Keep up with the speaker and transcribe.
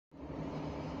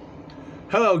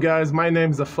Hello guys, my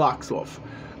name's the Foxwolf.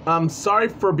 Sorry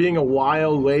for being a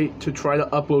while late to try to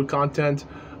upload content.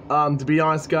 To be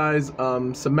honest guys,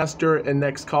 semester and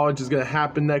next college is going to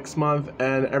happen next month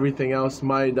and everything else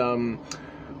might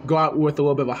go out with a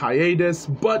little bit of a hiatus,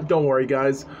 but don't worry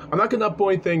guys, I'm not going to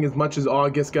upload anything as much as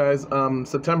August guys.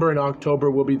 September and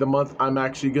October will be the month I'm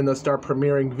actually going to start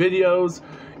premiering videos.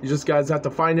 You just guys have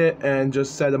to find it and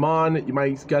just set them on.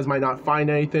 You guys might not find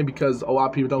anything because a lot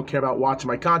of people don't care about watching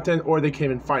my content, or they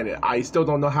can't even find it. I still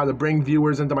don't know how to bring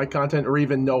viewers into my content or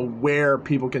even know where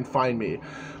people can find me.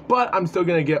 But I'm still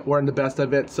going to learn the best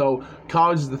of it. So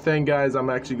college is the thing guys I'm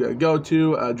actually going to go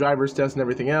to, driver's test and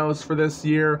everything else for this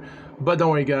year. But don't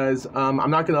worry guys,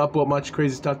 I'm not going to upload much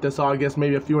crazy stuff this August,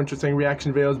 maybe a few interesting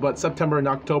reaction videos, but September and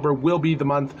October will be the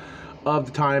month of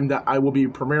the time that I will be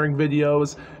premiering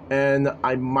videos, and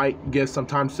I might give some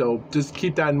time, so just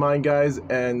keep that in mind guys.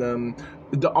 And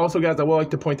also guys, I would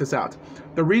like to point this out.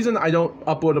 The reason I don't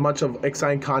upload a much of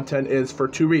exciting content is for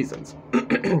two reasons.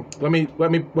 let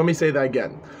me say that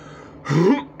again.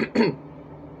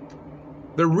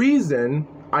 The reason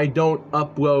I don't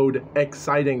upload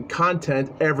exciting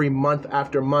content every month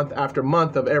after month after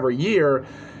month of every year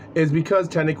is because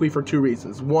technically for two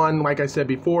reasons. One, like I said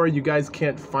before, you guys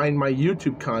can't find my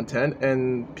YouTube content,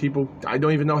 and I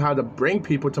don't even know how to bring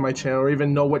people to my channel or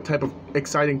even know what type of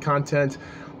exciting content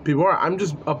people are. I'm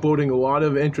just uploading a lot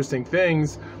of interesting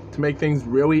things to make things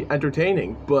really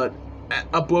entertaining, but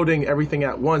uploading everything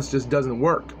at once just doesn't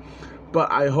work.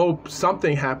 But I hope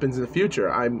something happens in the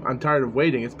future. I'm tired of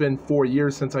waiting. It's been 4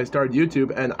 years since I started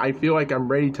YouTube, and I feel like I'm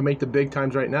ready to make the big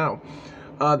times right now.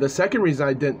 The second reason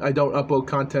I don't upload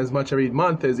content as much every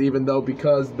month is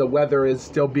because the weather is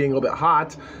still being a little bit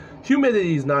hot.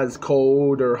 Humidity is not as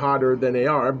cold or hotter than they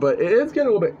are, but it is getting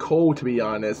a little bit cold, to be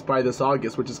honest, by this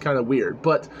August, which is kind of weird.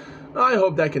 But I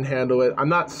hope that can handle it. I'm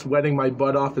not sweating my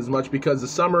butt off as much because the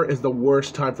summer is the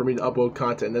worst time for me to upload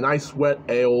content, and I sweat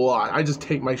a lot. I just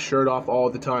take my shirt off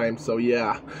all the time, so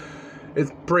yeah,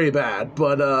 it's pretty bad.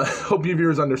 But hope you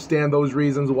viewers understand those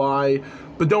reasons why.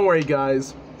 But don't worry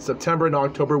guys, September and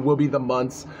October will be the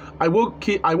months. I will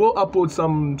upload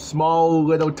some small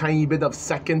little tiny bit of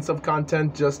seconds of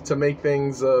content just to make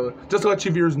things, just to let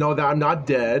you viewers know that I'm not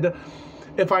dead.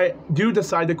 If I do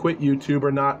decide to quit YouTube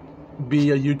or not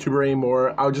be a YouTuber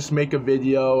anymore, I'll just make a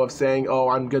video of saying, oh,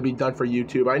 I'm gonna be done for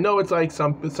YouTube. I know it's like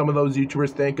some of those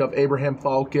YouTubers think of Abraham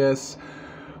Falkus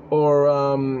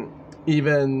or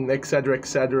even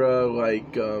etc,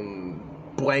 like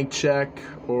Blank Check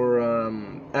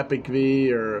or Epic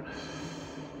V or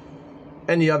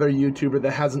any other YouTuber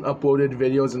that hasn't uploaded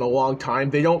videos in a long time.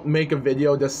 They don't make a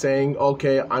video just saying,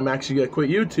 okay, I'm actually gonna quit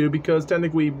YouTube, because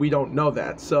technically we don't know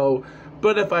that. So,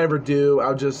 but if I ever do,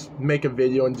 I'll just make a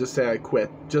video and just say I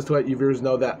quit, just to let you viewers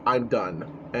know that I'm done,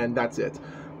 and that's it.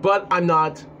 But I'm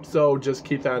not, so just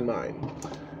keep that in mind.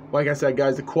 Like I said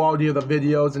guys, the quality of the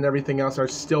videos and everything else are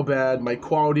still bad. My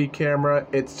quality camera,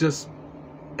 it's just,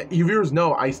 you viewers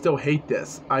know I still hate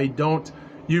this.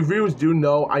 You viewers do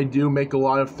know I do make a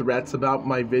lot of threats about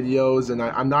my videos, and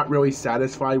I'm not really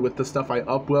satisfied with the stuff I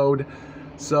upload.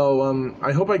 So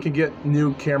I hope I can get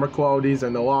new camera qualities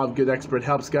and a lot of good expert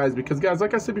helps guys, because guys,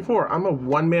 like I said before, I'm a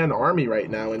one-man army right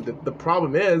now, and the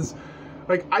problem is,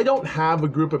 like, I don't have a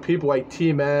group of people like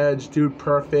Team Edge, Dude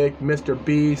Perfect, Mr.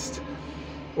 Beast,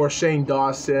 or Shane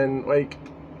Dawson. Like,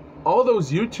 all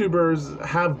those YouTubers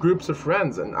have groups of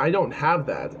friends, and I don't have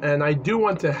that. And I do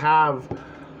want to have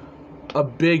a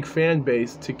big fan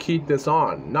base to keep this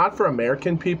on. Not for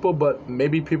American people, but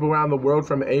maybe people around the world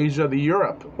from Asia to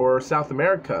Europe or South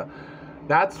America.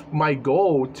 That's my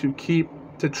goal, to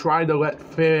try to let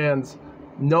fans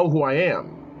know who I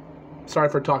am. Sorry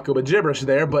for talking a bit gibberish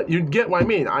there, but you get what I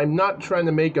mean. I'm not trying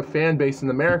to make a fan base in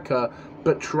America,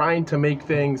 but trying to make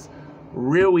things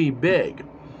really big.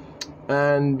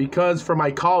 And because for my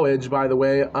college, by the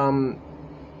way,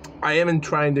 I am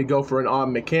trying to go for an auto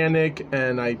mechanic,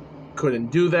 and I couldn't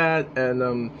do that,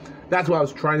 and that's what I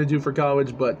was trying to do for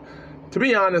college. But to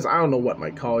be honest, I don't know what my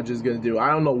college is going to do. I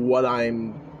don't know what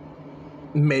I'm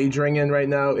majoring in right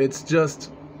now. It's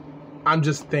just, I'm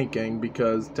just thinking,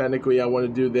 because technically I want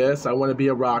to do this. I want to be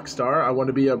a rock star. I want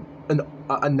to be a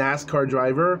NASCAR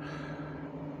driver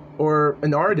or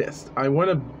an artist. I want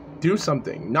to do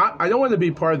something. I don't want to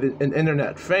be part of an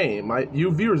internet fame.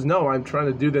 You viewers know I'm trying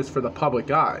to do this for the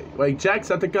public eye. Like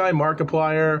Jacksepticeye,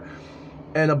 Markiplier,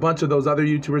 and a bunch of those other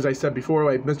YouTubers I said before,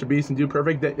 like Mr. Beast and Dude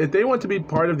Perfect, if they want to be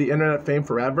part of the internet fame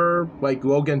forever, like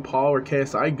Logan Paul or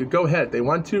KSI, go ahead. They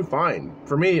want to, fine.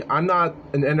 For me, I'm not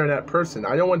an internet person.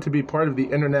 I don't want to be part of the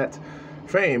internet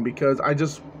fame, because I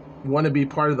just want to be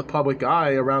part of the public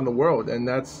eye around the world, and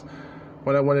that's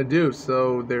what I want to do.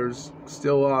 So there's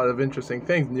still a lot of interesting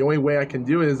things. The only way I can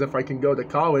do it is if I can go to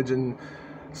college and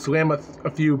slam a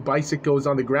few bicycles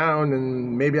on the ground,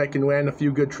 and maybe I can land a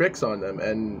few good tricks on them.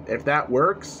 And if that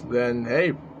works, then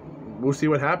hey, we'll see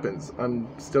what happens. I'm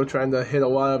still trying to hit a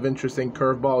lot of interesting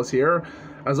curveballs here.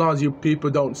 As long as you people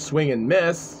don't swing and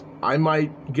miss, I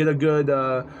might get a good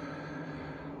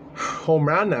home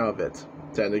run out of it,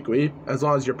 technically, as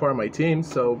long as you're part of my team.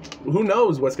 So who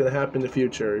knows what's going to happen in the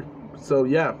future. So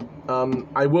yeah,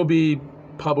 I will be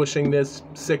publishing this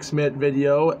 6-minute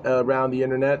video around the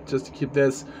internet just to keep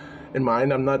this in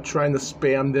mind. I'm not trying to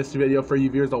spam this video for you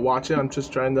viewers to watch it. I'm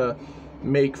just trying to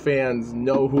make fans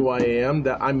know who I am,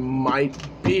 that I might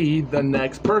be the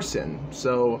next person.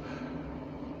 So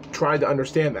try to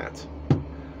understand that.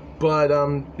 But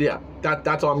yeah,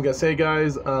 that's all I'm gonna say,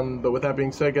 guys. But with that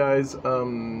being said, guys,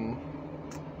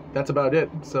 that's about it.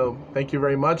 So thank you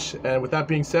very much. And with that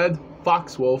being said,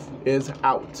 Foxwolf is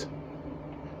out.